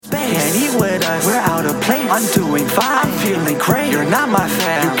eat with us, we're out of place. I'm doing fine, I'm feeling great. You're not my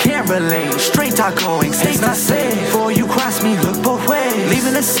fan, you can't relate. Straight talk going, stays not safe. Before you cross me, look both ways.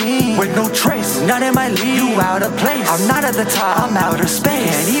 Leaving the scene with no trace, not in my league. You out of place, I'm not at the top, I'm outer space.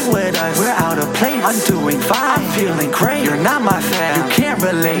 Can't eat with us, we're out of place. I'm doing fine, I'm feeling great. You're not my fan, you can't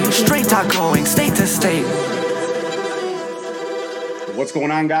relate. Straight talk going, state to state. What's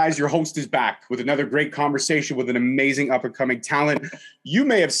going on, guys? Your host is back with another great conversation with an amazing up-and-coming talent. You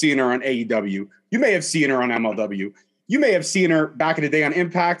may have seen her on AEW. You may have seen her on MLW. You may have seen her back in the day on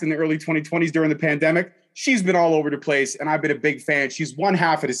Impact in the early 2020s during the pandemic. She's been all over the place, and I've been a big fan. She's one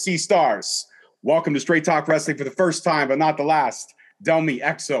half of the Sea Stars. Welcome to Straight Talk Wrestling for the first time, but not the last. Delmi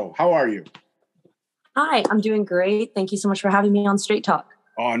Exo, how are you? Hi, I'm doing great. Thank you so much for having me on Straight Talk.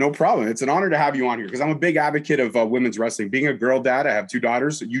 Oh, no problem. It's an honor to have you on here because I'm a big advocate of women's wrestling. Being a girl dad, I have 2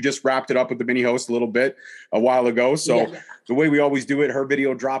 daughters. You just wrapped it up with the mini host a little bit a while ago. So The way we always do it, her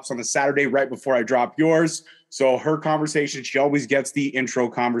video drops on the Saturday right before I drop yours. So her conversation, she always gets the intro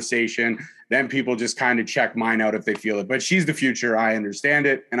conversation. Then people just kind of check mine out if they feel it. But she's the future. I understand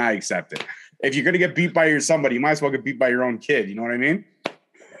it and I accept it. If you're going to get beat by somebody, you might as well get beat by your own kid. You know what I mean?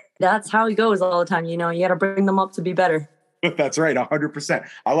 That's how it goes all the time. You know, you got to bring them up to be better. That's right. 100%.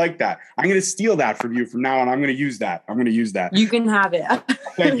 I like that. I'm going to steal that from you from now on. I'm going to use that. You can have it.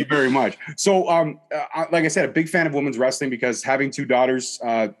 Thank you very much. So, like I said, a big fan of women's wrestling because having 2 daughters,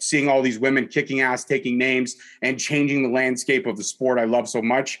 seeing all these women kicking ass, taking names, and changing the landscape of the sport I love so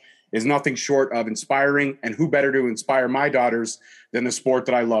much is nothing short of inspiring. And who better to inspire my daughters than the sport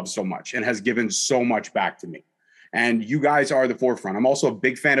that I love so much and has given so much back to me. And you guys are the forefront. I'm also a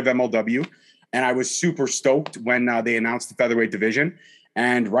big fan of MLW. And I was super stoked when they announced the featherweight division.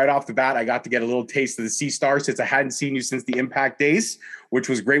 And right off the bat, I got to get a little taste of the Sea Stars since I hadn't seen you since the Impact days, which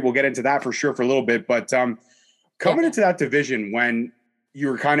was great. We'll get into that for sure for a little bit. But coming into that division when you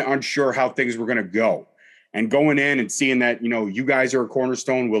were kind of unsure how things were going to go and going in and seeing that, you know, you guys are a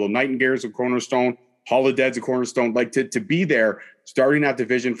cornerstone, Willow Nightingale's a cornerstone, Hollidead's a cornerstone, like to be there, starting that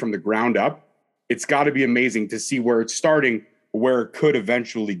division from the ground up, it's got to be amazing to see where it's starting, where it could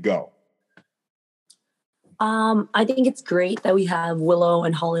eventually go. I think it's great that we have Willow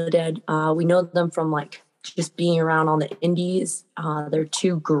and Holidead. We know them from like just being around on the indies. They're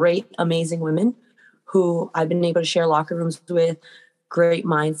 2 great, amazing women who I've been able to share locker rooms with. Great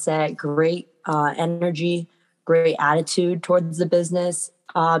mindset, great energy, great attitude towards the business.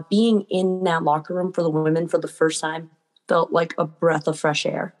 Being in that locker room for the women for the first time felt like a breath of fresh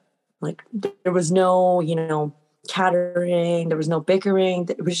air. Like there was no, chattering, there was no bickering.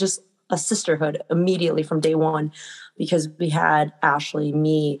 It was just a sisterhood immediately from day one because we had Ashley,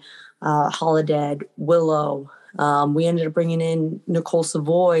 me, Holidead, Willow. We ended up bringing in Nicole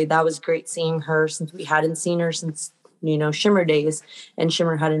Savoy. That was great seeing her since we hadn't seen her since, Shimmer days, and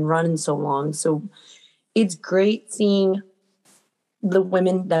Shimmer hadn't run in so long. So it's great seeing the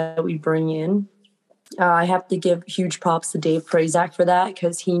women that we bring in. I have to give huge props to Dave Prazak for that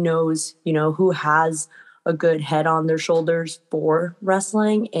because he knows, who has a good head on their shoulders for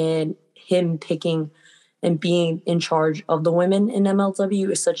wrestling, and him picking and being in charge of the women in MLW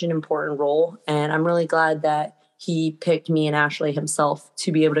is such an important role. And I'm really glad that he picked me and Ashley himself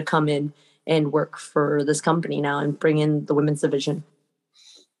to be able to come in and work for this company now and bring in the women's division.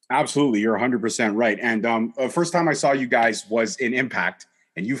 Absolutely. You're 100% right. And first time I saw you guys was in Impact,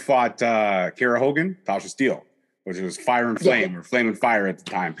 and you fought Kiera Hogan, Tasha Steele, which was Fire and Flame or Flame and Fire at the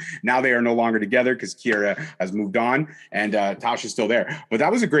time. Now they are no longer together because Kiera has moved on and Tasha's still there. But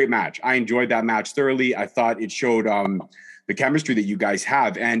that was a great match. I enjoyed that match thoroughly. I thought it showed the chemistry that you guys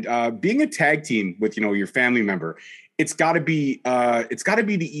have. And being a tag team with, your family member, it's got to be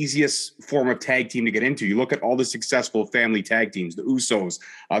the easiest form of tag team to get into. You look at all the successful family tag teams, the Usos,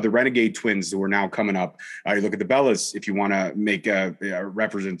 the Renegade Twins who are now coming up. You look at the Bellas, if you want to make a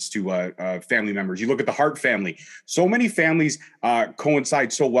reference to family members. You look at the Hart family. So many families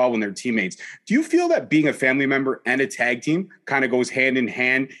coincide so well when they're teammates. Do you feel that being a family member and a tag team kind of goes hand in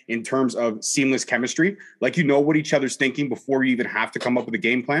hand in terms of seamless chemistry? Like you know what each other's thinking before you even have to come up with a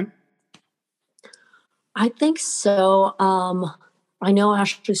game plan? I think so. I know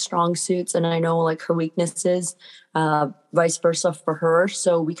Ashley's strong suits and I know like her weaknesses, vice versa for her.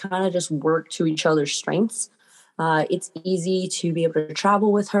 So we kind of just work to each other's strengths. It's easy to be able to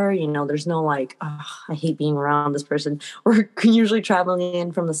travel with her. There's no like, oh, I hate being around this person. We're usually traveling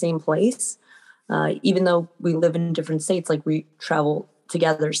in from the same place. Even though we live in different states, like we travel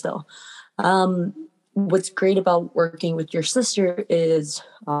together still. What's great about working with your sister is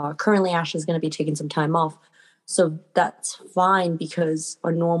currently Ashley's going to be taking some time off. So that's fine because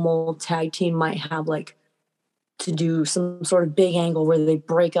a normal tag team might have like to do some sort of big angle where they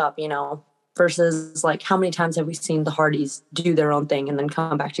break up, versus like how many times have we seen the Hardys do their own thing and then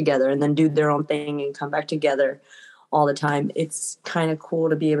come back together and then do their own thing and come back together all the time. It's kind of cool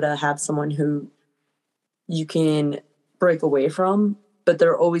to be able to have someone who you can break away from, but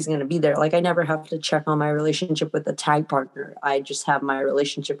they're always going to be there. Like I never have to check on my relationship with a tag partner. I just have my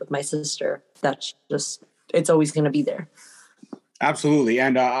relationship with my sister. That's just, it's always going to be there. Absolutely.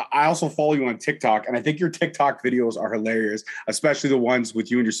 And I also follow you on TikTok, and I think your TikTok videos are hilarious, especially the ones with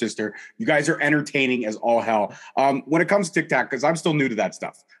you and your sister. You guys are entertaining as all hell. When it comes to TikTok, because I'm still new to that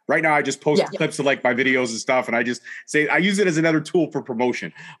stuff. Right now, I just post clips of like my videos and stuff, and I just say I use it as another tool for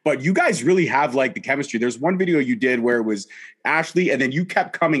promotion. But you guys really have like the chemistry. There's one video you did where it was Ashley, and then you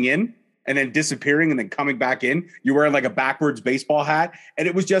kept coming in and then disappearing and then coming back in. You're wearing like a backwards baseball hat, and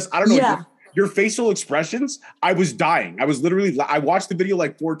it was just, I don't know. Yeah. Your facial expressions, I was dying. I was literally, I watched the video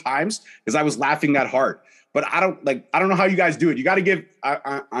like 4 times because I was laughing that hard. But I don't know how you guys do it. You got to give,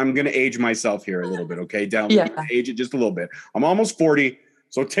 I'm going to age myself here a little bit, okay? Age it just a little bit. I'm almost 40.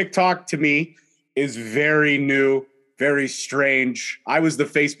 So TikTok to me is very new, very strange. I was the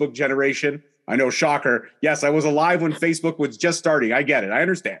Facebook generation. I know, shocker. Yes, I was alive when Facebook was just starting. I get it. I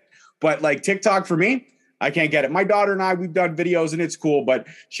understand. But like TikTok for me, I can't get it. My daughter and I, we've done videos and it's cool, but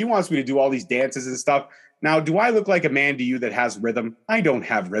she wants me to do all these dances and stuff. Now, do I look like a man to you that has rhythm? I don't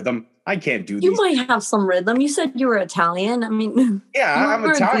have rhythm. I can't do these. You might have some rhythm. You said you were Italian. I mean, yeah, I'm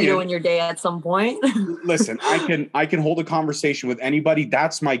Italian. Guido in your day at some point. Listen, I can hold a conversation with anybody.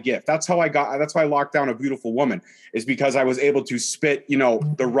 That's my gift. That's how I locked down a beautiful woman, is because I was able to spit,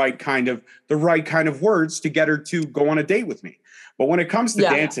 the right kind of words to get her to go on a date with me. But when it comes to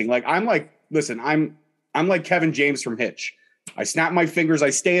dancing, I'm like Kevin James from Hitch. I snap my fingers. I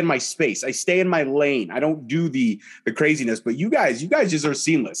stay in my space. I stay in my lane. I don't do the craziness. But you guys just are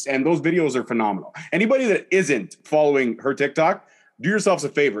seamless. And those videos are phenomenal. Anybody that isn't following her TikTok, do yourselves a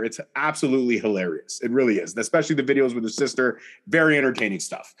favor. It's absolutely hilarious. It really is. Especially the videos with her sister. Very entertaining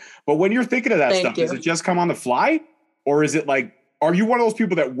stuff. But when you're thinking of that stuff, does it just come on the fly? Or is it like, are you one of those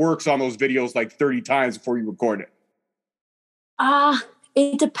people that works on those videos like 30 times before you record it?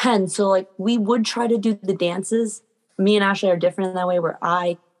 It depends. So like we would try to do the dances. Me and Ashley are different in that way, where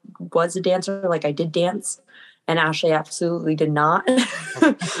I was a dancer, like I did dance, and Ashley absolutely did not.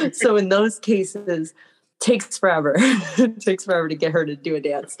 So in those cases, takes forever. It takes forever to get her to do a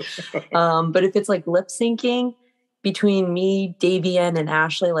dance. But if it's like lip syncing between me, Davian, and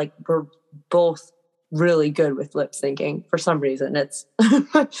Ashley, like we're both really good with lip syncing for some reason. It's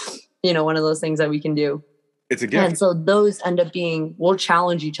one of those things that we can do. It's a gift. And so those end up being, we'll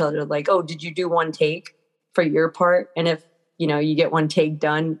challenge each other like, oh, did you do one take for your part? And if, you get one take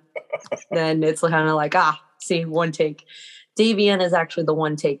done, then it's kind of like, see, one take. Davian is actually the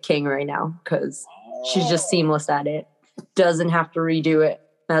one take king right now because she's just seamless at it. Doesn't have to redo it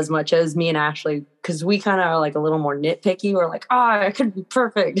as much as me and Ashley, because we kind of are like a little more nitpicky. We're like, it could be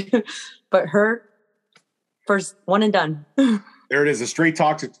perfect. But her, first one and done. There it is. A Straight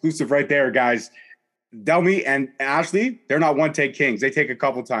Talks exclusive right there, guys. Delmy and Ashley, they're not one take kings. They take a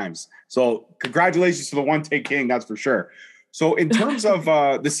couple times. So congratulations to the one take king. That's for sure. So in terms of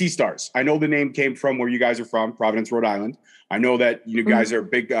the Sea Stars, I know the name came from where you guys are from, Providence, Rhode Island. I know that you guys are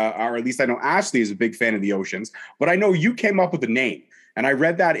big, or at least I know Ashley is a big fan of the oceans, but I know you came up with the name. And I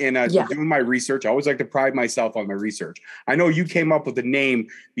read that in doing my research. I always like to pride myself on my research. I know you came up with the name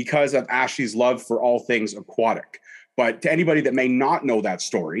because of Ashley's love for all things aquatic. But to anybody that may not know that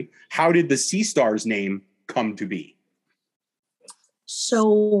story, how did the Sea Stars name come to be?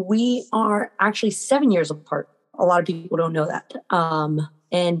 So we are actually 7 years apart. A lot of people don't know that.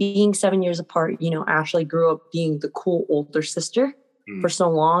 And being 7 years apart, Ashley grew up being the cool older sister for so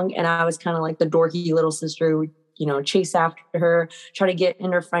long. And I was kind of like the dorky little sister who would, chase after her, try to get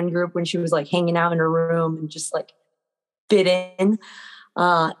in her friend group when she was like hanging out in her room and just like fit in.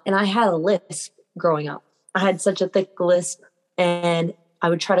 And I had a lisp growing up. I had such a thick lisp, and I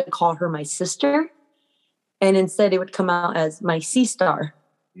would try to call her my sister. And instead it would come out as my Sea Star.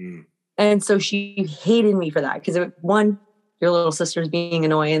 And so she hated me for that. Because one, your little sister's being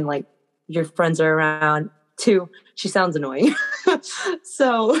annoying, like your friends are around. Two, she sounds annoying.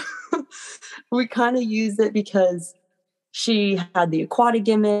 So we kind of used it because she had the aquatic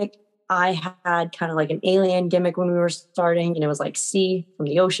gimmick. I had kind of like an alien gimmick when we were starting. It was like sea from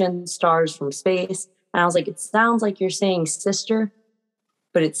the ocean, stars from space. And I was like, it sounds like you're saying sister,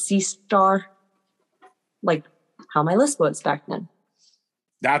 but it's Sea Star, like how my list was back then.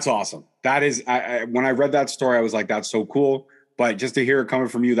 That's awesome. That is, when I read that story, I was like, that's so cool. But just to hear it coming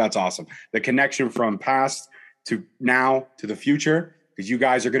from you, that's awesome. The connection from past to now to the future because you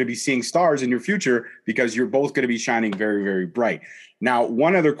guys are going to be seeing stars in your future because you're both going to be shining very, very bright. Now,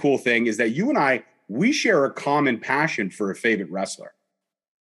 one other cool thing is that you and I, we share a common passion for a favorite wrestler.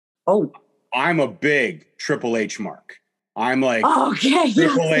 Oh, I'm a big Triple H mark. I'm like, okay,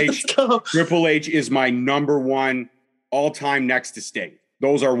 Triple H. Triple H is my number one all-time next to Sting.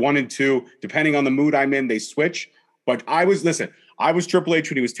 Those are 1 and 2. Depending on the mood I'm in, they switch. But I was Triple H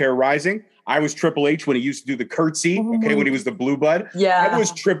when he was terrorizing. I was Triple H when he used to do the curtsy, okay, when he was the blue blood. Yeah. I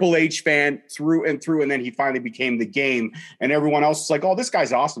was Triple H fan through and through, and then he finally became the Game, and everyone else was like, oh, this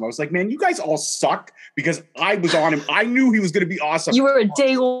guy's awesome. I was like, man, you guys all suck because I was on him. I knew he was going to be awesome. You were a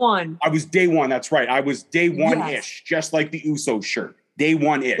day one. I was day one. That's right. I was day one-ish, just like the Usos shirt. Day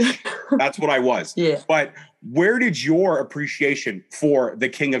one-ish. That's what I was. Yeah. But where did your appreciation for the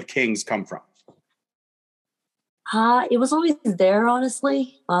King of Kings come from? It was always there,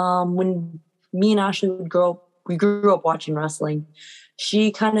 honestly. When me and Ashley would grow up, we grew up watching wrestling.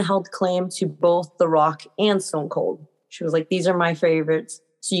 She kind of held claim to both The Rock and Stone Cold. She was like, these are my favorites,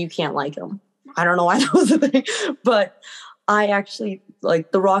 so you can't like them. I don't know why that was a thing, but I actually,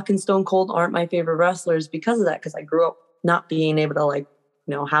 like, The Rock and Stone Cold aren't my favorite wrestlers because of that, because I grew up not being able to, like,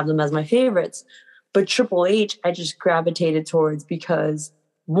 you know, have them as my favorites. But Triple H, I just gravitated towards because,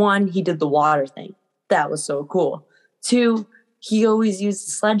 one, he did the water thing. That was so cool. 2, he always used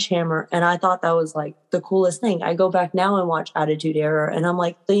the sledgehammer, and I thought that was like the coolest thing. I go back now and watch Attitude Era, and I'm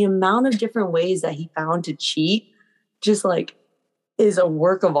like, the amount of different ways that he found to cheat just like is a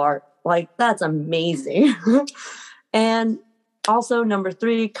work of art. Like, that's amazing. And also number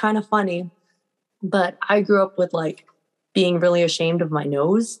 3, kind of funny, but I grew up with like being really ashamed of my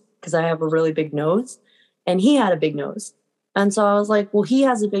nose because I have a really big nose, and he had a big nose. And so I was like, well, he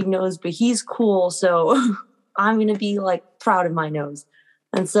has a big nose, but he's cool. So I'm going to be like proud of my nose.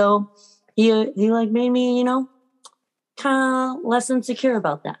 And so he like made me, you know, kind of less insecure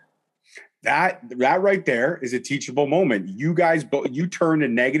about that. That right there is a teachable moment. You guys, you turned a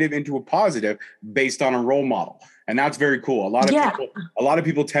negative into a positive based on a role model. And that's very cool. A lot of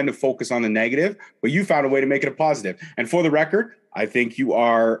people tend to focus on the negative, but you found a way to make it a positive. And for the record, I think you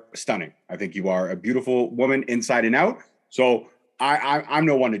are stunning. I think you are a beautiful woman inside and out. So I'm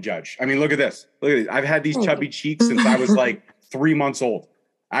no one to judge. I mean, look at this. Look at this. I've had these chubby cheeks since I was like 3 months old.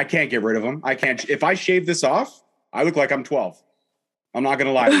 I can't get rid of them. I can't. If I shave this off, I look like I'm 12. I'm not going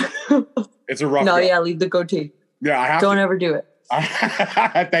to lie to you. It's a rough go. Yeah, leave the goatee. Yeah, I have Don't ever do it.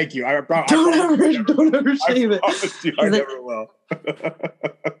 Thank you. Don't ever shave it. I never will.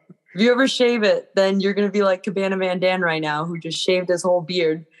 If you ever shave it, then you're going to be like Cabana Man Dan right now, who just shaved his whole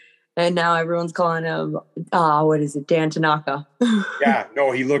beard. And now everyone's calling him, what is it, Dan Tanaka? Yeah,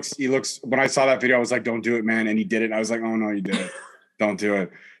 no, he looks, when I saw that video, I was like, don't do it, man. And he did it. And I was like, oh, no, you did it. Don't do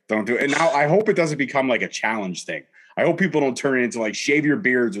it. Don't do it. And now I hope it doesn't become like a challenge thing. I hope people don't turn it into like shave your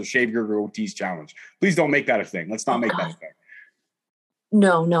beards or shave your goatees challenge. Please don't make that a thing. Let's not make that a thing.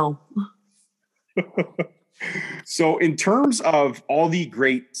 No. So in terms of all the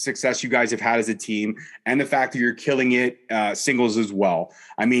great success you guys have had as a team and the fact that you're killing it singles as well.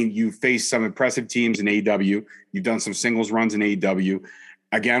 I mean, you've faced some impressive teams in AEW. You've done some singles runs in AEW.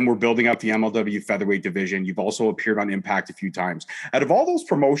 Again, we're building up the MLW featherweight division. You've also appeared on Impact a few times. Out of all those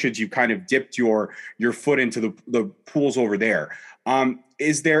promotions, you've kind of dipped your foot into the pools over there.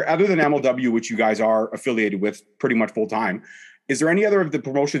 Is there, other than MLW, which you guys are affiliated with pretty much full time, is there any other of the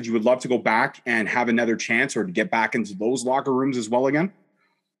promotions you would love to go back and have another chance or to get back into those locker rooms as well again?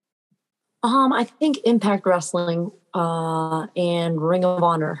 I think Impact Wrestling and Ring of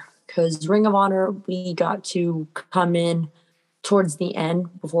Honor, because Ring of Honor, we got to come in towards the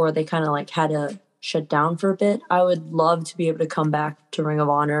end before they kind of like had to shut down for a bit. I would love to be able to come back to Ring of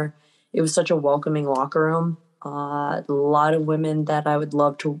Honor. It was such a welcoming locker room. A lot of women that I would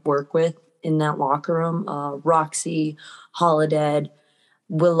love to work with in that locker room. Roxy, Holodead,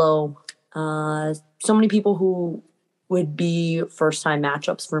 Willow, so many people who would be first-time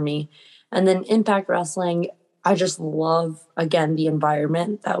matchups for me. And then Impact Wrestling, I just love, again, the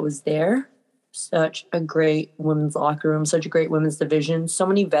environment that was there. Such a great women's locker room, such a great women's division. So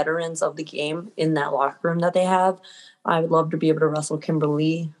many veterans of the game in that locker room that they have. I would love to be able to wrestle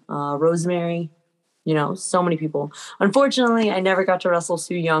Kimberly, Rosemary, you know, so many people. Unfortunately, I never got to wrestle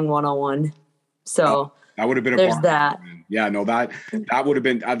Sue Young one-on-one. So that would have been there's that. Yeah, no, that would have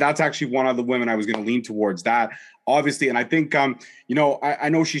been, that's actually one of the women I was going to lean towards that. Obviously, and I think, you know, I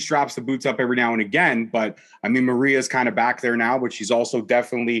know she straps the boots up every now and again, but I mean, Maria's kind of back there now, but she's also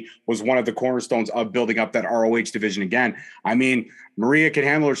definitely was one of the cornerstones of building up that ROH division again. I mean, Maria can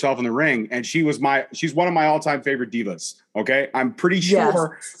handle herself in the ring, and she's one of my all-time favorite divas. Okay. I'm pretty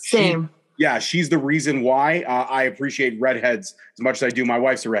sure. Yes, same. Yeah, she's the reason why I appreciate redheads as much as I do. My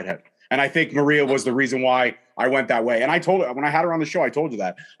wife's a redhead. And I think Maria was the reason why I went that way. And I told her when I had her on the show, I told you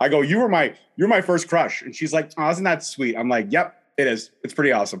that. I go, you're my first crush. And she's like, oh, isn't that sweet? I'm like, yep, it is. It's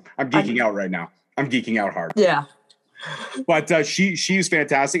pretty awesome. I'm geeking out right now. I'm geeking out hard. Yeah. But she's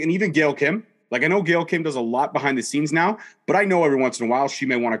fantastic. And even Gail Kim, like I know Gail Kim does a lot behind the scenes now, but I know every once in a while she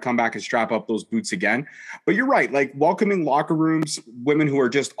may want to come back and strap up those boots again. But you're right, like welcoming locker rooms, women who are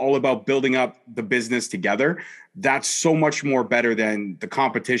just all about building up the business together. That's so much more better than the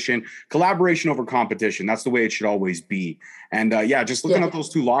competition, collaboration over competition. That's the way it should always be. And just looking at those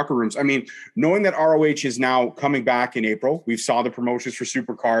two locker rooms. I mean, knowing that ROH is now coming back in April, we saw the promotions for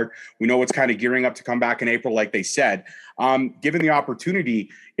SuperCard. We know it's kind of gearing up to come back in April, like they said. Given the opportunity,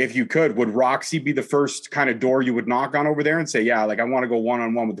 if you could, would Roxy be the first kind of door you would knock on over there and say, yeah, like I want to go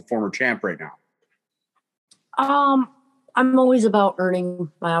one-on-one with the former champ right now? I'm always about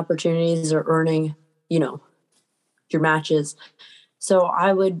earning my opportunities or earning, your matches. So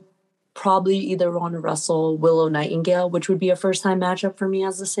I would probably either want to wrestle Willow Nightingale, which would be a first-time matchup for me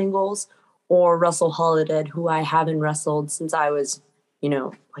as a singles, or wrestle Holidead, who I haven't wrestled since I was,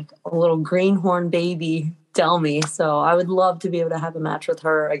 like a little greenhorn baby, tell me. So I would love to be able to have a match with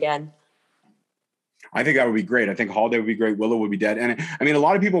her again. I think that would be great. I think Holiday would be great. Willow would be dead. And I mean, a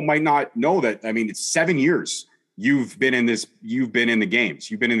lot of people might not know that. I mean, it's 7 years you've been in this. You've been in the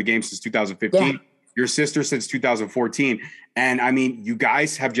games. You've been in the game since 2015. Yeah. Your sister since 2014. And I mean, you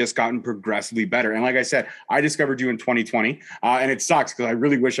guys have just gotten progressively better. And like I said, I discovered you in 2020. And it sucks because I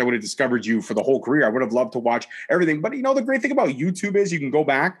really wish I would have discovered you for the whole career. I would have loved to watch everything. But the great thing about YouTube is you can go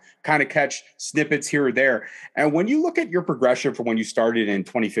back, kind of catch snippets here or there. And when you look at your progression from when you started in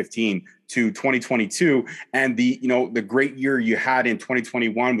 2015 to 2022 and the great year you had in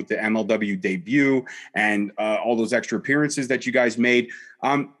 2021 with the MLW debut and all those extra appearances that you guys made,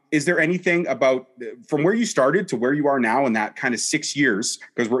 is there anything about from where you started to where you are now in that kind of 6 years,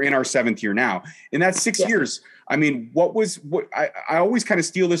 because we're in our 7th year now, in that 6 years, I mean, I always kind of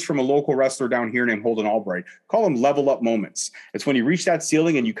steal this from a local wrestler down here named Holden Albright, call them level up moments. It's when you reach that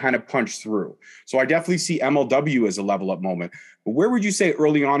ceiling and you kind of punch through. So I definitely see MLW as a level up moment. But where would you say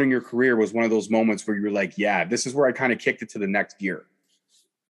early on in your career was one of those moments where you were like, yeah, this is where I kind of kicked it to the next gear?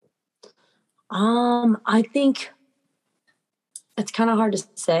 I think it's kind of hard to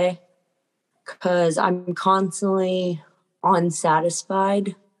say because I'm constantly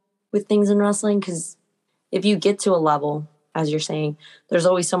unsatisfied with things in wrestling. Because if you get to a level, as you're saying, there's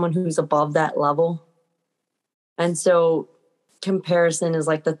always someone who's above that level. And so comparison is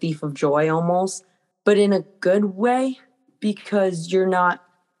like the thief of joy almost, but in a good way, because you're not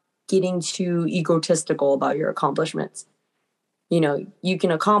getting too egotistical about your accomplishments. You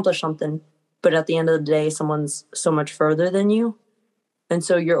can accomplish something, but at the end of the day, someone's so much further than you. And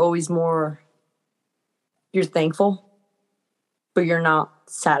so you're always you're thankful, but you're not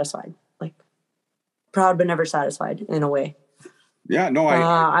satisfied. Like proud, but never satisfied in a way. Yeah, no,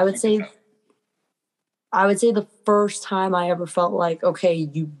 I would say the first time I ever felt like, okay,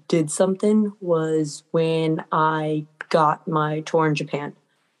 you did something was when I got my tour in Japan,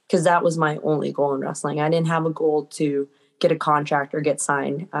 because that was my only goal in wrestling. I didn't have a goal to get a contract or get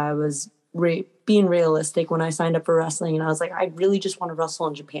signed. I was being realistic when I signed up for wrestling, and I was like, I really just want to wrestle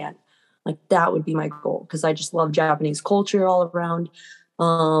in Japan. Like that would be my goal, because I just love Japanese culture all around.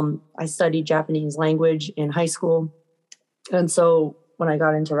 I studied Japanese language in high school. And so when I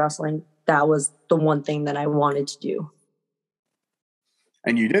got into wrestling, that was the one thing that I wanted to do.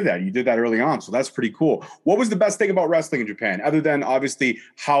 And you did that. You did that early on. So that's pretty cool. What was the best thing about wrestling in Japan, other than obviously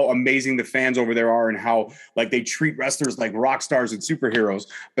how amazing the fans over there are and how like they treat wrestlers like rock stars and superheroes?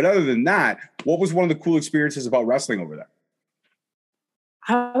 But other than that, what was one of the cool experiences about wrestling over there?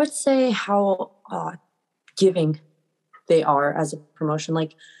 I would say how giving they are as a promotion.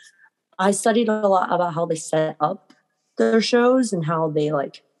 Like I studied a lot about how they set up their shows and how they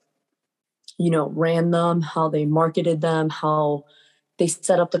ran them, how they marketed them, how they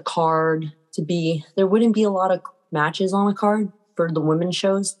set up the card to be, there wouldn't be a lot of matches on a card for the women's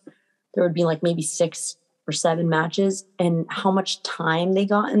shows. There would be like maybe 6 or 7 matches, and how much time they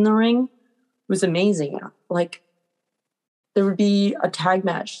got in the ring was amazing. Like there would be a tag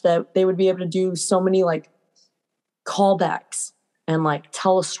match that they would be able to do so many like callbacks and like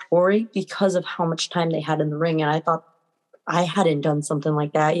tell a story because of how much time they had in the ring. And I thought I hadn't done something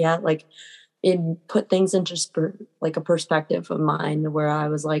like that yet. Like it put things into like a perspective of mine where I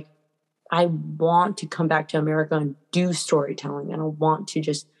was like, I want to come back to America and do storytelling. And I want to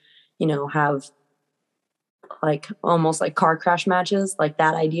just, have like almost like car crash matches, like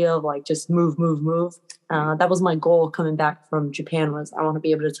that idea of like just move, move, move. That was my goal coming back from Japan, was I want to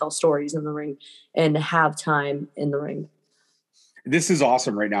be able to tell stories in the ring and have time in the ring. This is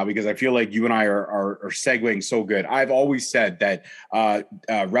awesome right now because I feel like you and I are segueing so good. I've always said that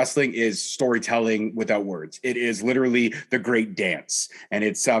wrestling is storytelling without words. It is literally the great dance, and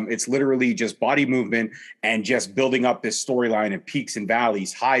it's literally just body movement and just building up this storyline of peaks and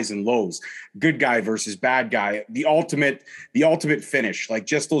valleys, highs and lows, good guy versus bad guy, the ultimate finish, like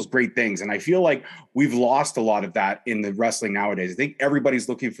just those great things. And I feel like we've lost a lot of that in the wrestling nowadays. I think everybody's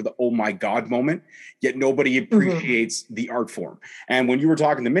looking for the oh my God moment, yet nobody appreciates the art form. And when you were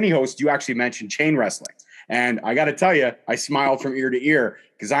talking to Mini Host, you actually mentioned chain wrestling. And I got to tell you, I smiled from ear to ear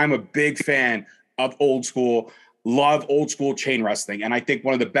because I'm a big fan of love old school chain wrestling. And I think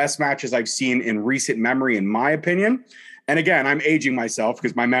one of the best matches I've seen in recent memory, in my opinion, and again, I'm aging myself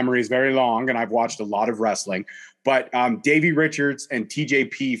because my memory is very long and I've watched a lot of wrestling, but Davey Richards and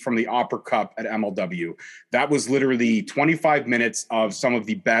TJP from the Opera Cup at MLW, that was literally 25 minutes of some of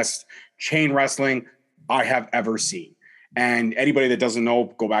the best chain wrestling I have ever seen. And anybody that doesn't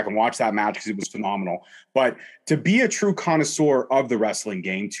know, go back and watch that match because it was phenomenal. But to be a true connoisseur of the wrestling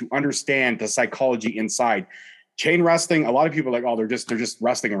game, to understand the psychology inside chain wrestling, a lot of people are like, oh, they're just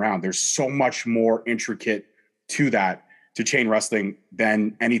wrestling around. There's so much more intricate to that, to chain wrestling,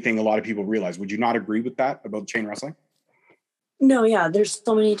 than anything a lot of people realize. Would you not agree with that about chain wrestling? No, yeah, there's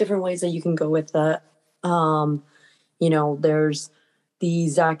so many different ways that you can go with that. There's the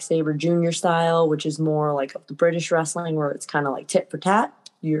Zack Sabre Jr. style, which is more like of the British wrestling, where it's kind of like tit for tat.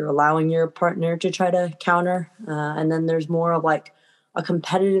 You're allowing your partner to try to counter. And then there's more of like a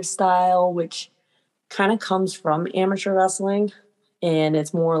competitive style, which kind of comes from amateur wrestling. And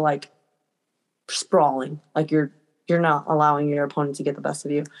it's more like sprawling, like you're not allowing your opponent to get the best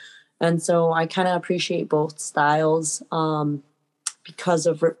of you. And so I kind of appreciate both styles because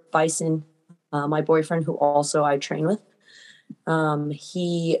of Rip Bison, my boyfriend, who also I train with.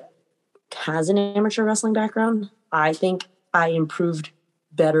 He has an amateur wrestling background. I think I improved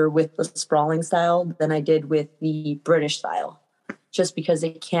better with the sprawling style than I did with the British style, just because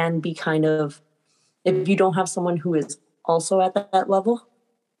it can be kind of, if you don't have someone who is also at that level,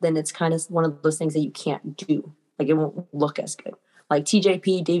 then it's kind of one of those things that you can't do. Like it won't look as good. Like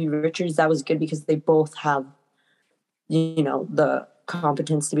TJP, Davey Richards, that was good because they both have, the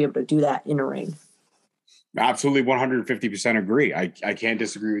competence to be able to do that in a ring. Absolutely, 150% agree. I can't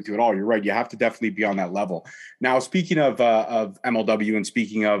disagree with you at all. You're right. You have to definitely be on that level. Now, speaking of MLW and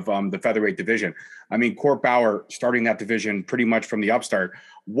speaking of the featherweight division, I mean, Court Bauer starting that division pretty much from the upstart.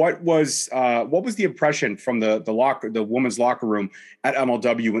 What was the impression from the women's locker room at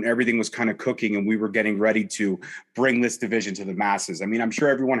MLW when everything was kind of cooking and we were getting ready to bring this division to the masses? I mean, I'm sure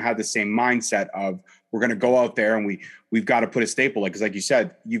everyone had the same mindset of, we're going to go out there and we've got to put a staple, because like you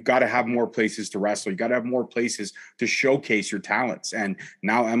said, you've got to have more places to wrestle. You got to have more places to showcase your talents. And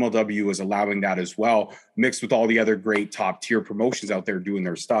now MLW is allowing that as well, mixed with all the other great top tier promotions out there doing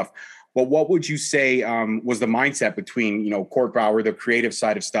their stuff. But what would you say was the mindset between, Court Bauer, the creative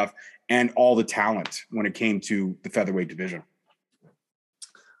side of stuff, and all the talent when it came to the featherweight division?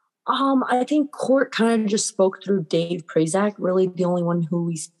 I think Court kind of just spoke through Dave Prazak. Really, the only one who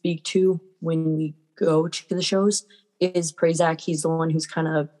we speak to when we go to the shows is Prazak. He's the one who's kind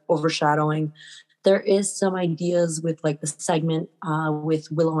of overshadowing. There is some ideas with like the segment with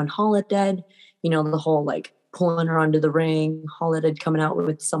Willow and Holidead, the whole like pulling her onto the ring, Holidead coming out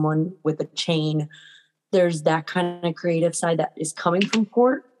with someone with a chain. There's that kind of creative side that is coming from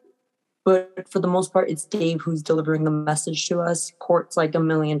Court. But for the most part, it's Dave who's delivering the message to us. Court's like a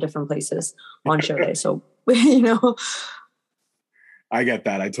million different places on show day. So, I get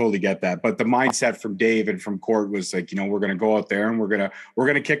that. I totally get that. But the mindset from Dave and from Court was like, we're going to go out there and we're going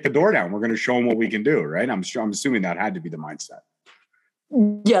to kick the door down. We're going to show them what we can do. Right. I'm assuming that had to be the mindset.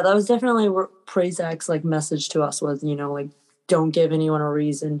 Yeah, that was definitely what Prazak's like message to us was, like, don't give anyone a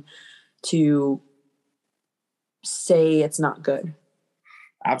reason to say it's not good.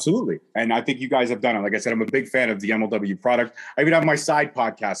 Absolutely. And I think you guys have done it. Like I said, I'm a big fan of the MLW product. I even have my side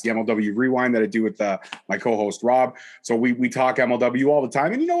podcast, the MLW Rewind, that I do with my co-host, Rob. So we talk MLW all the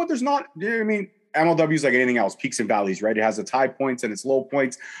time. And you know what? MLW is like anything else, peaks and valleys, right? It has its high points and its low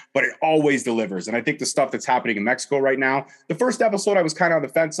points, but it always delivers. And I think the stuff that's happening in Mexico right now, the first episode I was kind of on the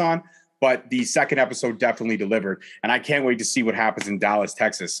fence on, but the second episode definitely delivered. And I can't wait to see what happens in Dallas,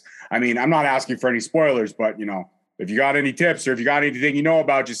 Texas. I mean, I'm not asking for any spoilers, but, if you got any tips or if you got anything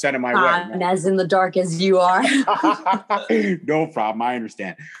about, just send it my way. I'm as in the dark as you are. No problem. I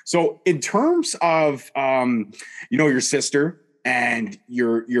understand. So in terms of, your sister, and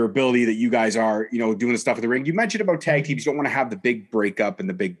your ability that you guys are, doing the stuff in the ring. You mentioned about tag teams. You don't want to have the big breakup and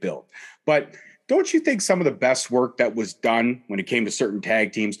the big build, but don't you think some of the best work that was done when it came to certain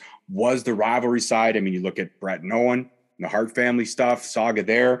tag teams was the rivalry side? I mean, you look at Brett and Owen, the Hart family stuff, saga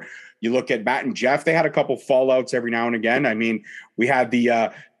there. You look at Matt and Jeff, they had a couple fallouts every now and again. I mean, we had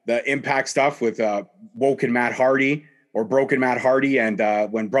the Impact stuff with Woken Matt Hardy or Broken Matt Hardy. And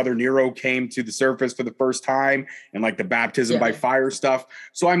when Brother Nero came to the surface for the first time and like the baptism by fire stuff.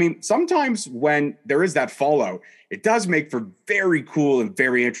 So, I mean, sometimes when there is that fallout, it does make for very cool and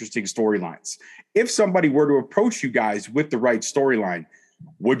very interesting storylines. If somebody were to approach you guys with the right storyline,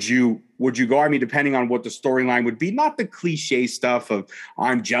 would you go? I mean, depending on what the storyline would be, not the cliche stuff of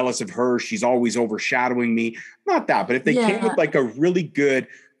I'm jealous of her, she's always overshadowing me, not that, but if they came with like a really good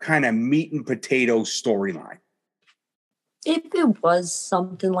kind of meat and potato storyline. If it was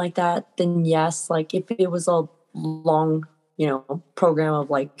something like that, then yes. Like if it was a long, program of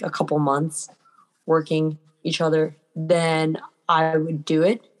like a couple months working each other, then I would do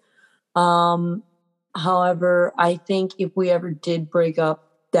it. However, I think if we ever did break up,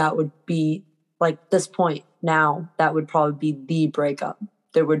 that would be like this point now, that would probably be the breakup.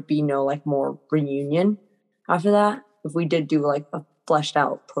 There would be no like more reunion after that. If we did do like a fleshed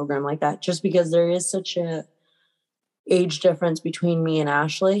out program like that, just because there is such a age difference between me and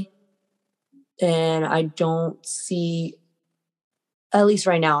Ashley. And I don't see, at least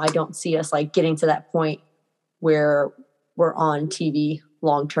right now, I don't see us like getting to that point where we're on TV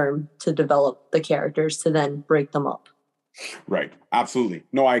long term to develop the characters to then break them up. Right. Absolutely.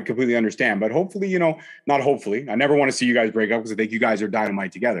 No, I completely understand. But hopefully, not hopefully, I never want to see you guys break up because I think you guys are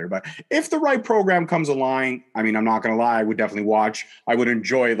dynamite together. But if the right program comes along, I mean, I'm not going to lie, I would definitely watch. I would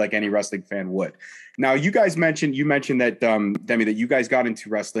enjoy it like any wrestling fan would. Now, you mentioned that, Demi, that you guys got into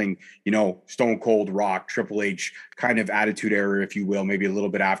wrestling, Stone Cold, Rock, Triple H kind of attitude era, if you will, maybe a little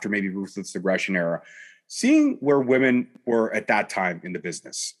bit after, maybe Ruthless Aggression era. Seeing where women were at that time in the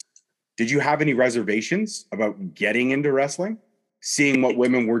business, did you have any reservations about getting into wrestling? Seeing what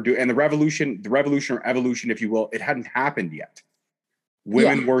women were doing and the revolution or evolution, if you will, it hadn't happened yet.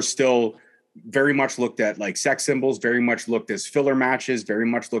 Women were still very much looked at like sex symbols, very much looked as filler matches, very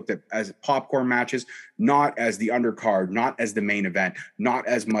much looked at as popcorn matches, not as the undercard, not as the main event, not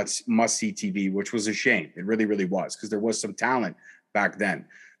as much must-see TV, which was a shame. It really, really was, because there was some talent back then.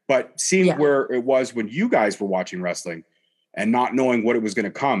 But seeing where it was when you guys were watching wrestling and not knowing what it was going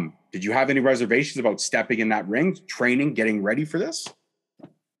to come, did you have any reservations about stepping in that ring, training, getting ready for this?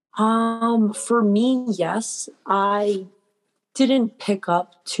 For me, yes. I didn't pick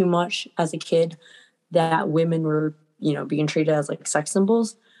up too much as a kid that women were, being treated as like sex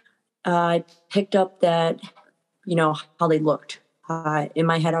symbols. I picked up that, how they looked. In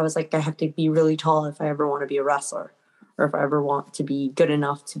my head, I was like, I have to be really tall if I ever want to be a wrestler or if I ever want to be good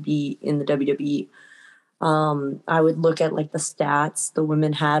enough to be in the WWE. I would look at like the stats the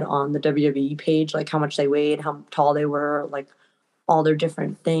women had on the WWE page, like how much they weighed, how tall they were, like all their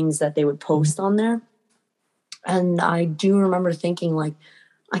different things that they would post on there. And I do remember thinking like,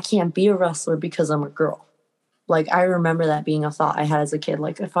 I can't be a wrestler because I'm a girl. Like, I remember that being a thought I had as a kid.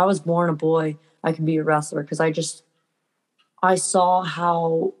 Like, if I was born a boy, I could be a wrestler, because I saw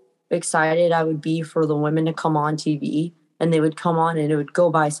how excited I would be for the women to come on TV, and they would come on and it would go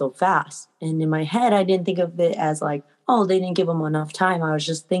by so fast. And in my head, I didn't think of it as like, oh, they didn't give them enough time. I was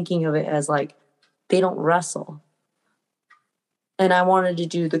just thinking of it as like, they don't wrestle. And I wanted to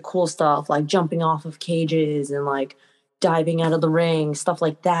do the cool stuff, like jumping off of cages and like diving out of the ring, stuff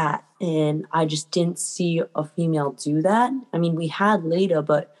like that. And I just didn't see a female do that. I mean, we had Leda,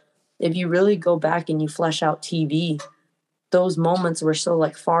 but if you really go back and you flesh out TV, those moments were so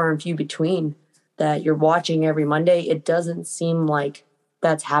like far and few between that you're watching every Monday. It doesn't seem like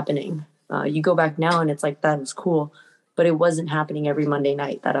that's happening. You go back now and it's like, that was cool, but it wasn't happening every Monday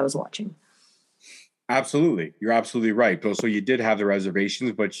night that I was watching. Absolutely. You're absolutely right. So you did have the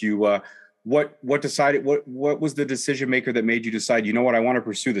reservations, but you, what was the decision maker that made you decide, you know what, I want to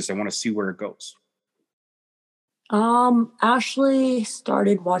pursue this. I want to see where it goes. Ashley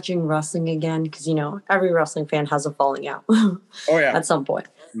started watching wrestling again because, every wrestling fan has a falling out. Oh yeah. At some point.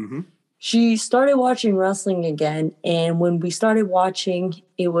 Mm-hmm. She started watching wrestling again. And when we started watching,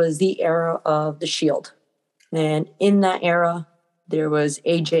 it was the era of The Shield. And in that era, there was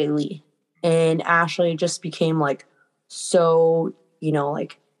AJ Lee. And Ashley just became like so,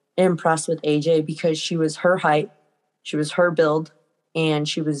 like impressed with AJ because she was her height, she was her build, and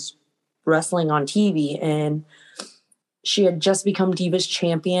she was wrestling on TV. And she had just become Divas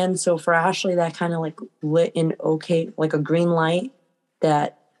champion. So for Ashley, that kind of like lit an like a green light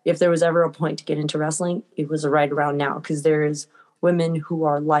that if there was ever a point to get into wrestling, it was right around now, because there's women who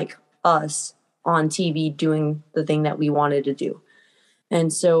are like us on TV doing the thing that we wanted to do.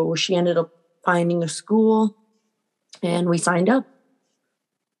 And so she ended up finding a school and we signed up.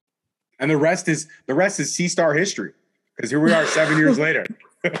 And the rest is C-Star history, because here we are 7 years later.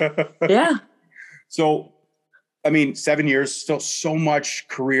 Yeah. So, I mean, 7 years, still so much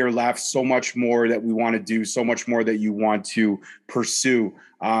career left, so much more that we want to do, so much more that you want to pursue.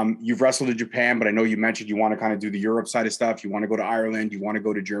 You've wrestled in Japan, but I know you mentioned you want to kind of do the Europe side of stuff. You want to go to Ireland. You want to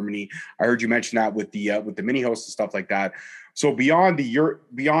go to Germany. I heard you mention that with the mini host and stuff like that. So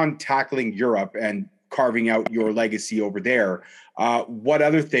beyond tackling Europe and carving out your legacy over there, what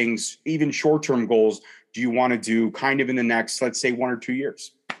other things, even short-term goals, do you want to do kind of in the next, let's say, 1 or 2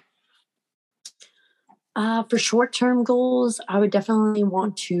 years? For short-term goals, I would definitely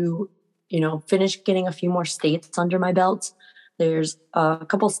want to, finish getting a few more states under my belt. There's a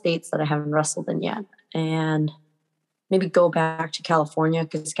couple states that I haven't wrestled in yet, and maybe go back to California,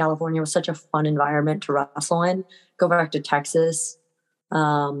 because California was such a fun environment to wrestle in. Go back to Texas.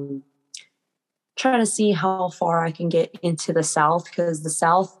 Try to see how far I can get into the South, because the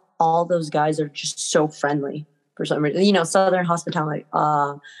South, all those guys are just so friendly for some reason. Southern hospitality.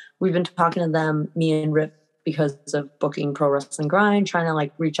 We've been talking to them, me and Rip, because of booking Pro Wrestling Grind, trying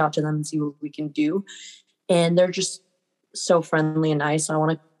to reach out to them and see what we can do. And they're just so friendly and nice. I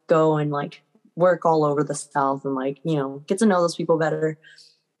want to go and work all over the South and get to know those people better.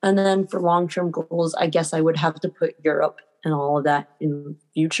 And then for long-term goals, I guess I would have to put Europe and all of that in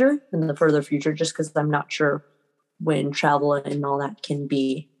the further future, just because I'm not sure when travel and all that can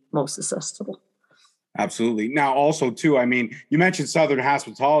be most accessible. Absolutely. Now, also, too, I mean, you mentioned Southern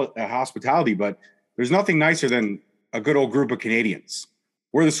hospitality, but there's nothing nicer than a good old group of Canadians.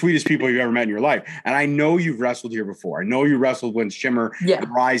 We're the sweetest people you've ever met in your life. And I know you've wrestled here before. I know you wrestled when Shimmer and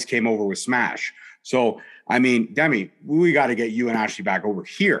Rise came over with Smash. So, I mean, Demi, we got to get you and Ashley back over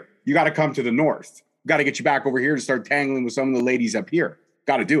here. You got to come to the North. Got to get you back over here to start tangling with some of the ladies up here.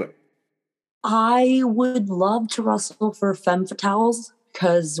 Got to do it. I would love to wrestle for Femme Fatales,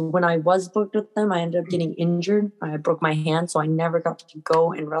 because when I was booked with them, I ended up getting injured. I broke my hand, so I never got to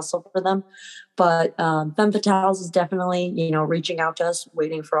go and wrestle for them. But Femme Fatales is definitely, reaching out to us,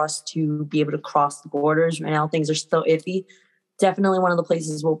 waiting for us to be able to cross the borders. Right now, things are still iffy. Definitely one of the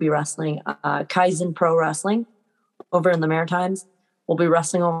places we'll be wrestling. Kaizen Pro Wrestling over in the Maritimes. We'll be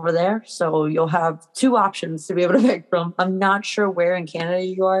wrestling over there. So you'll have 2 options to be able to pick from. I'm not sure where in Canada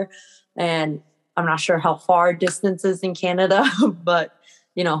you are, and I'm not sure how far distance is in Canada, but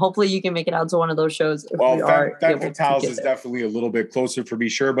hopefully you can make it out to one of those shows. Well, Femme Fatales is definitely a little bit closer for me,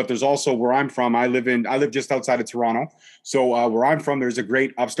 sure. But there's also where I'm from. I live just outside of Toronto. So where I'm from, there's a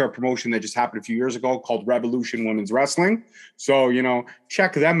great upstart promotion that just happened a few years ago called Revolution Women's Wrestling. So,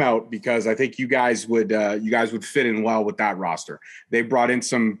 check them out, because I think you guys would fit in well with that roster. They brought in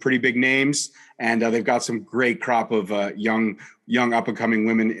some pretty big names, and they've got some great crop of young up and coming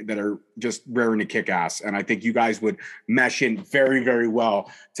women that are just raring to kick ass. And I think you guys would mesh in very, very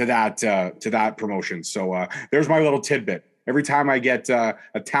well to that promotion. So there's my little tidbit. Every time I get a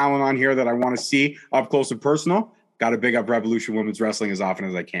talent on here that I want to see up close and personal, got to big up Revolution Women's Wrestling as often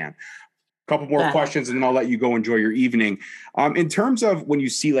as I can. Couple more questions, and then I'll let you go enjoy your evening. In terms of when you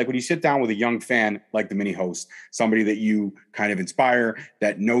sit down with a young fan like the mini host, somebody that you kind of inspire,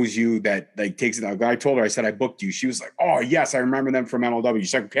 that knows you, that takes it. I told her, I said, I booked you. She was like, oh yes, I remember them from MLW.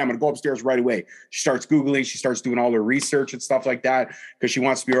 She's like, okay, I'm going to go upstairs right away. She starts Googling, she starts doing all her research and stuff like that, because she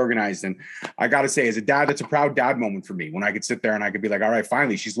wants to be organized. And I got to say, as a dad, that's a proud dad moment for me, when I could sit there and I could be like, all right,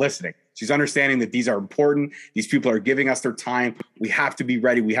 finally, she's listening. She's understanding that these are important. These people are giving us their time. We have to be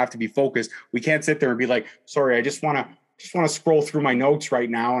ready. We have to be focused. We can't sit there and be like, sorry, I just want to scroll through my notes right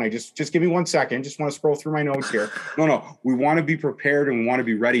now. And I just give me 1 second. Just want to scroll through my notes here. No. We want to be prepared, and we want to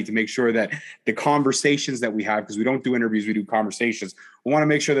be ready to make sure that the conversations that we have, because we don't do interviews, we do conversations. We want to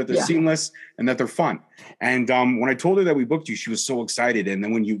make sure that they're seamless and that they're fun. And when I told her that we booked you, she was so excited. And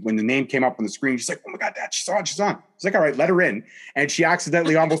then when the name came up on the screen, she's like, oh my God, Dad, she's on. I was like, all right, let her in. And she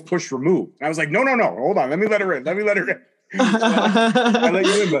accidentally almost pushed remove. And I was like, no, hold on. Let me let her in. I let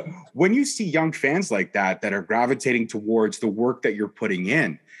you in. But when you see young fans like that are gravitating towards the work that you're putting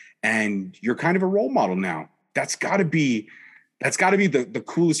in, and you're kind of a role model now, that's got to be the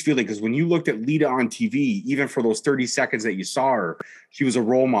coolest feeling. Because when you looked at Lita on TV, even for those 30 seconds that you saw her, she was a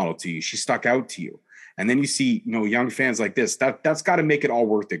role model to you. She stuck out to you. And then you see, young fans like this, that's got to make it all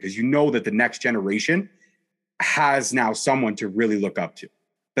worth it, because you know that the next generation has now someone to really look up to.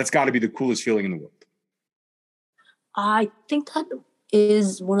 That's got to be the coolest feeling in the world. I think that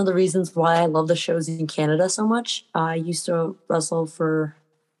is one of the reasons why I love the shows in Canada so much. I used to wrestle for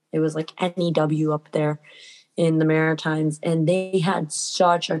It was like NEW up there in the Maritimes, and they had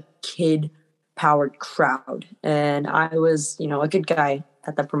such a kid-powered crowd. And I was, a good guy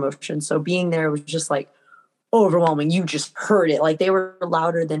at that promotion. So being there was just like overwhelming. You just heard it. Like they were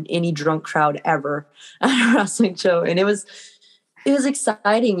louder than any drunk crowd ever at a wrestling show. And it was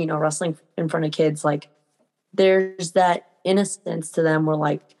exciting, wrestling in front of kids. Like there's that innocence to them where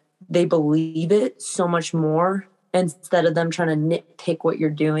like they believe it so much more instead of them trying to nitpick what you're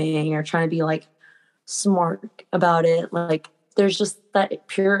doing or trying to be like smart about it. Like there's just that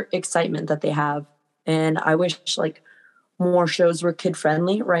pure excitement that they have. And I wish like more shows were kid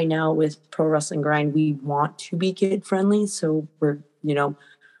friendly. Right now with Pro Wrestling Grind, we want to be kid friendly. So we're,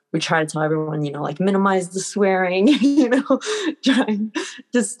 we try to tell everyone, like minimize the swearing, trying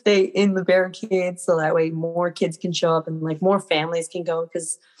to stay in the barricades so that way more kids can show up and like more families can go.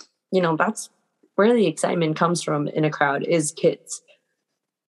 Because, that's where the excitement comes from in a crowd is kids.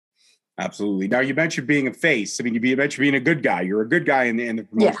 Absolutely. Now you mentioned being a face. I mean, you mentioned being a good guy. You're a good guy in the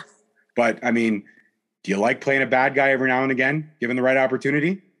promotion. Yeah. But I mean, do you like playing a bad guy every now and again, given the right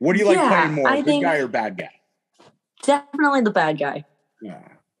opportunity? What do you like playing more, good guy or bad guy? Definitely the bad guy. Yeah.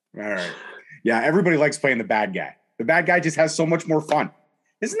 All right. Yeah, everybody likes playing the bad guy. The bad guy just has so much more fun.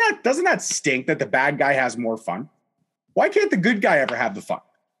 Doesn't that stink that the bad guy has more fun? Why can't the good guy ever have the fun?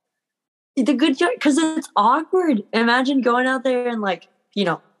 The good guy, because it's awkward. Imagine going out there and like,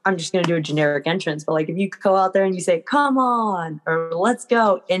 I'm just going to do a generic entrance, but like if you go out there and you say, come on, or let's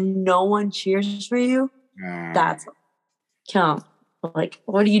go, and no one cheers for you, that's count. Like,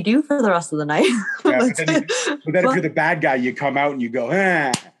 what do you do for the rest of the night? Yeah, but then if you're the bad guy, you come out and you go,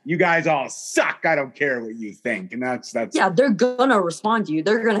 you guys all suck. I don't care what you think. And that's yeah, they're gonna respond to you.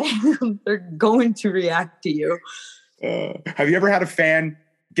 They're going to react to you. Have you ever had a fan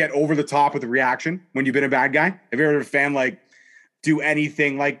get over the top with a reaction when you've been a bad guy? Have you ever had a fan like do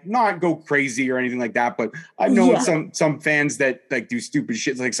anything, like not go crazy or anything like that? But I've known some fans that like do stupid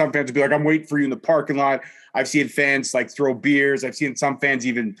shit. Like some fans would be like, I'm waiting for you in the parking lot. I've seen fans like throw beers. I've seen some fans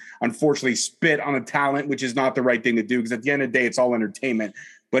even unfortunately spit on a talent, which is not the right thing to do because at the end of the day, it's all entertainment.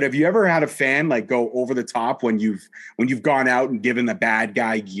 But have you ever had a fan like go over the top when you've gone out and given the bad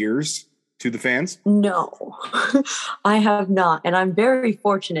guy gears to the fans? No, I have not. And I'm very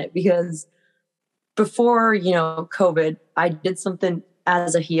fortunate because before, COVID, I did something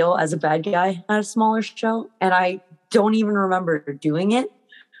as a heel, as a bad guy at a smaller show. And I don't even remember doing it.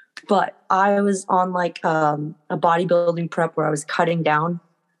 But I was on like a bodybuilding prep where I was cutting down.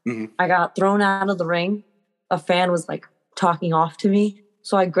 Mm-hmm. I got thrown out of the ring. A fan was like talking off to me.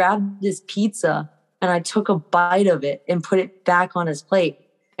 So I grabbed this pizza and I took a bite of it and put it back on his plate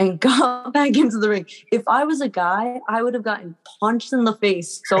and got back into the ring. If I was a guy, I would have gotten punched in the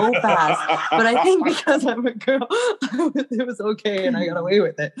face so fast. But I think because I'm a girl, it was okay and I got away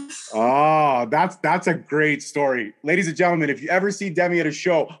with it. Oh, that's a great story. Ladies and gentlemen, if you ever see Demi at a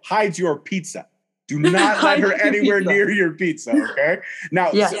show, hide your pizza. Do not let her anywhere near your pizza, okay?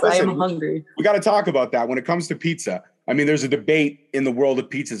 Now, yes, listen, I am hungry. We got to talk about that when it comes to pizza. I mean, there's a debate in the world of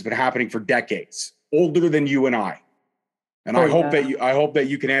pizza that's been happening for decades, older than you and I. And I hope that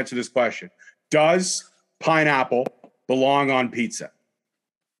you can answer this question. Does pineapple belong on pizza?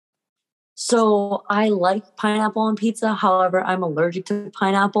 So I like pineapple on pizza. However, I'm allergic to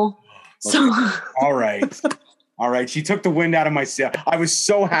pineapple. Okay. So all right. She took the wind out of my sail. I was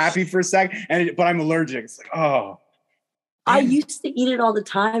so happy for a second, but I'm allergic. It's like, oh. I used to eat it all the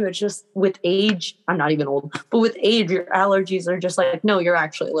time. It's just with age, I'm not even old, but with age, your allergies are just like, no, you're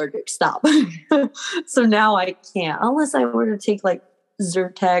actually allergic. Stop. So now I can't, unless I were to take like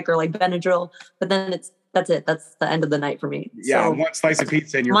Zyrtec or like Benadryl, but then that's it. That's the end of the night for me. Yeah, so one slice of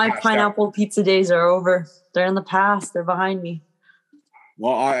pizza and you're my pineapple out. Pizza days are over. They're in the past. They're behind me.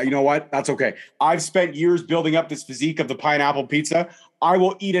 Well, you know what? That's okay. I've spent years building up this physique of the pineapple pizza. I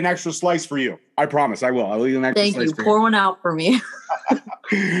will eat an extra slice for you. I promise I will. I will eat an extra slice. Thank you. Pour one out for me.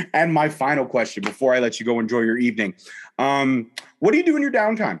 And my final question before I let you go enjoy your evening. What do you do in your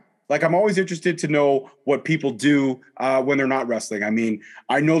downtime? Like, I'm always interested to know what people do when they're not wrestling. I mean,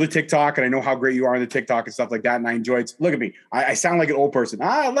 I know the TikTok and I know how great you are on the TikTok and stuff like that. And I enjoy it. Look at me. I sound like an old person.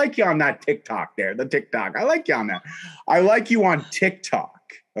 I like you on that TikTok there, the TikTok. I like you on that. I like you on TikTok.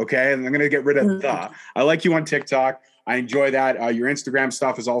 Okay. And I'm going to get rid of I like you on TikTok. I enjoy that. Your Instagram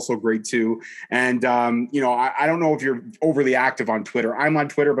stuff is also great too. And, I don't know if you're overly active on Twitter. I'm on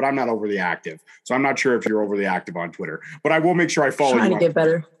Twitter, but I'm not overly active. So I'm not sure if you're overly active on Twitter, but I will make sure I follow you. Trying to get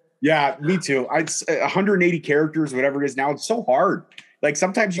better. Yeah, me too. 180 characters, whatever it is now. It's so hard. Like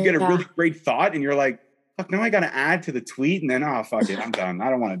sometimes you get a really great thought and you're like, fuck, now I got to add to the tweet. And then, fuck it, I'm done.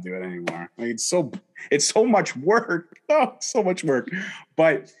 I don't want to do it anymore. Like it's so much work. Oh, so much work.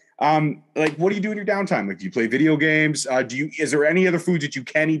 But Like, what do you do in your downtime? Like, do you play video games? Is there any other foods that you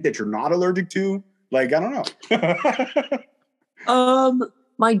can eat that you're not allergic to? Like, I don't know.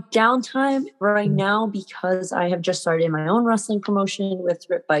 My downtime right now, because I have just started my own wrestling promotion with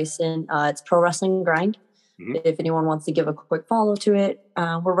Rip Bison. It's Pro Wrestling Grind. Mm-hmm. If anyone wants to give a quick follow to it,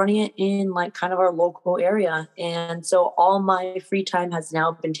 we're running it in like kind of our local area. And so all my free time has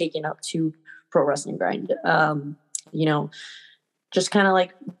now been taken up to Pro Wrestling Grind. Just kind of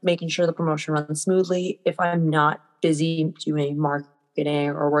like making sure the promotion runs smoothly. If I'm not busy doing marketing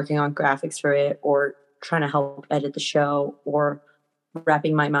or working on graphics for it or trying to help edit the show or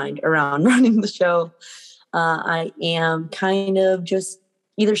wrapping my mind around running the show, I am kind of just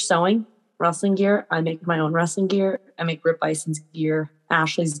either sewing wrestling gear. I make my own wrestling gear. I make Rip Bison's gear,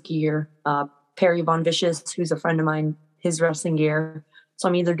 Ashley's gear, Perry Von Vicious, who's a friend of mine, his wrestling gear. So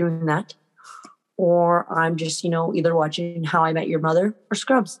I'm either doing that or I'm just, either watching How I Met Your Mother or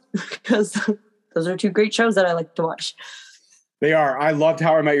Scrubs, because those are two great shows that I like to watch. They are. I loved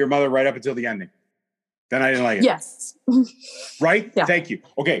How I Met Your Mother right up until the ending. Then I didn't like it. Yes. Right? Yeah. Thank you.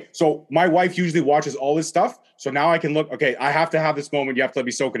 Okay. So my wife usually watches all this stuff. So now I can look. Okay. I have to have this moment. You have to let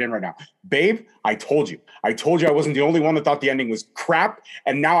me soak it in right now. Babe, I told you I wasn't the only one that thought the ending was crap.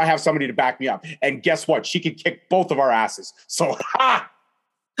 And now I have somebody to back me up. And guess what? She could kick both of our asses. So,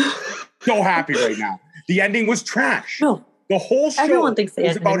 so happy right now. The ending was trash. No. The whole show Everyone thinks the was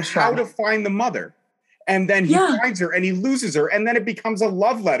ending about was how trash. to find the mother. And then he finds her and he loses her. And then it becomes a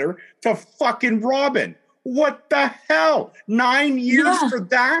love letter to fucking Robin. What the hell? 9 years for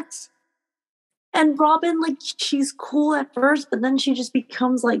that? And Robin, like, she's cool at first, but then she just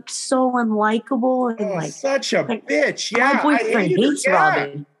becomes like so unlikable and such a bitch. Yeah, my boyfriend hates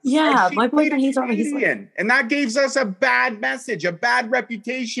Robin. Yeah, my boyfriend hates Robin. He's like, and that gives us a bad message, a bad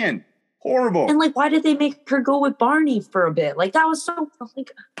reputation. Horrible. And like, why did they make her go with Barney for a bit? Like, that was so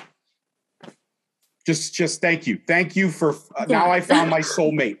like. Just thank you. Thank you for now I found my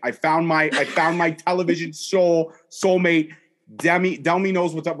soulmate. I found my television soulmate. Demi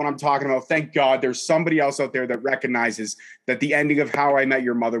knows what I'm talking about. Thank God there's somebody else out there that recognizes that the ending of How I Met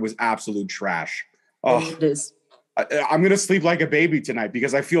Your Mother was absolute trash. Oh, it is. I'm going to sleep like a baby tonight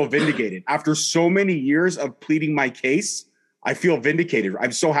because I feel vindicated. After so many years of pleading my case, I feel vindicated.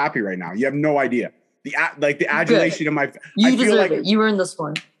 I'm so happy right now. You have no idea. The adulation of my You deserve it. You were in this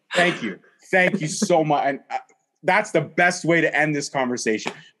one. Thank you. Thank you so much. And that's the best way to end this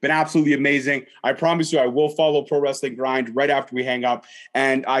conversation. Been absolutely amazing. I promise you I will follow Pro Wrestling Grind right after we hang up.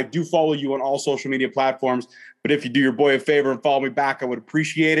 And I do follow you on all social media platforms. But if you do your boy a favor and follow me back, I would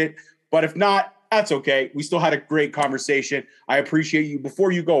appreciate it. But if not, that's okay. We still had a great conversation. I appreciate you.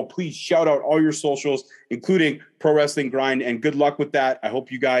 Before you go, please shout out all your socials, including Pro Wrestling Grind. And good luck with that. I hope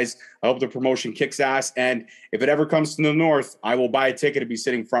the promotion kicks ass. And if it ever comes to the North, I will buy a ticket to be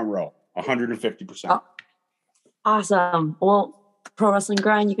sitting front row. 150%. Awesome. Well, Pro Wrestling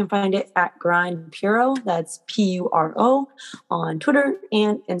Grind, you can find it at Grind Puro. That's Puro on Twitter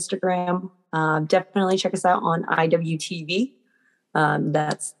and Instagram. Definitely check us out on IWTV.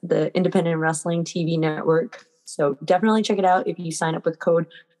 That's the Independent Wrestling TV network. So definitely check it out if you sign up with code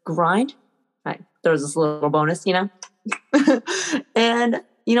GRIND. There's this little bonus, And,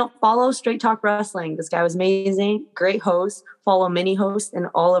 follow Straight Talk Wrestling. This guy was amazing. Great host. Follow Mini Host in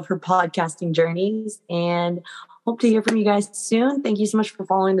all of her podcasting journeys. And hope to hear from you guys soon. Thank you so much for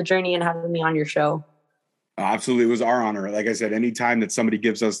following the journey and having me on your show. Absolutely. It was our honor. Like I said, anytime that somebody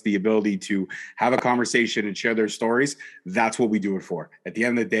gives us the ability to have a conversation and share their stories, that's what we do it for. At the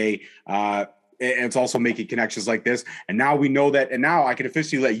end of the day, it's also making connections like this. And now we know that, and now I can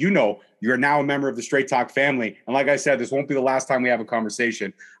officially let you know you're now a member of the Straight Talk family. And like I said, this won't be the last time we have a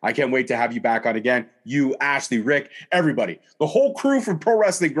conversation. I can't wait to have you back on again. You, Ashley, Rick, everybody. The whole crew from Pro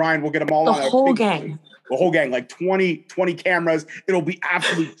Wrestling Grind, we'll get them all on. The whole gang. The whole gang, like 20 cameras. It'll be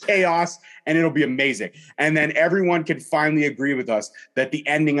absolute chaos and it'll be amazing. And then everyone can finally agree with us that the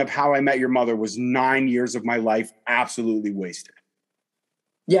ending of How I Met Your Mother was 9 years of my life absolutely wasted.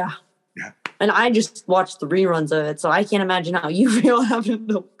 Yeah. And I just watched the reruns of it, so I can't imagine how you feel having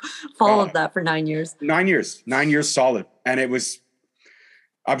to follow that for 9 years. 9 years. 9 years solid. And it was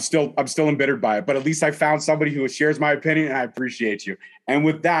I'm still embittered by it, but at least I found somebody who shares my opinion and I appreciate you. And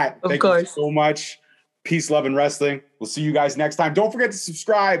with that, thank you so much. Peace, love, and wrestling. We'll see you guys next time. Don't forget to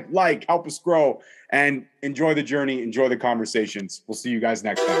subscribe, like, help us grow, and enjoy the journey, enjoy the conversations. We'll see you guys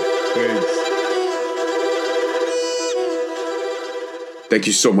next time. Peace. Thank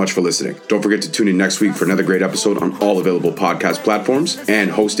you so much for listening. Don't forget to tune in next week for another great episode on all available podcast platforms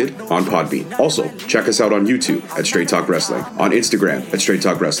and hosted on Podbean. Also, check us out on YouTube at Straight Talk Wrestling, on Instagram at Straight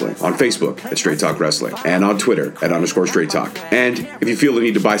Talk Wrestling, on Facebook at Straight Talk Wrestling, and on Twitter at _Straight Talk. And if you feel the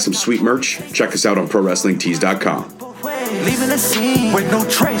need to buy some sweet merch, check us out on ProWrestlingTees.com. Leaving the scene with no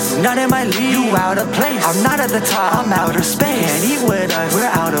trace, not in my league. You out of place, I'm not at the top, I'm outer space. Can't eat with us, we're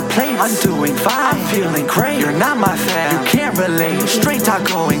out of place. I'm doing fine, I'm feeling great. You're not my fan, you can't relate. Straight talk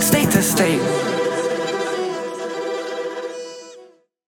going state to state.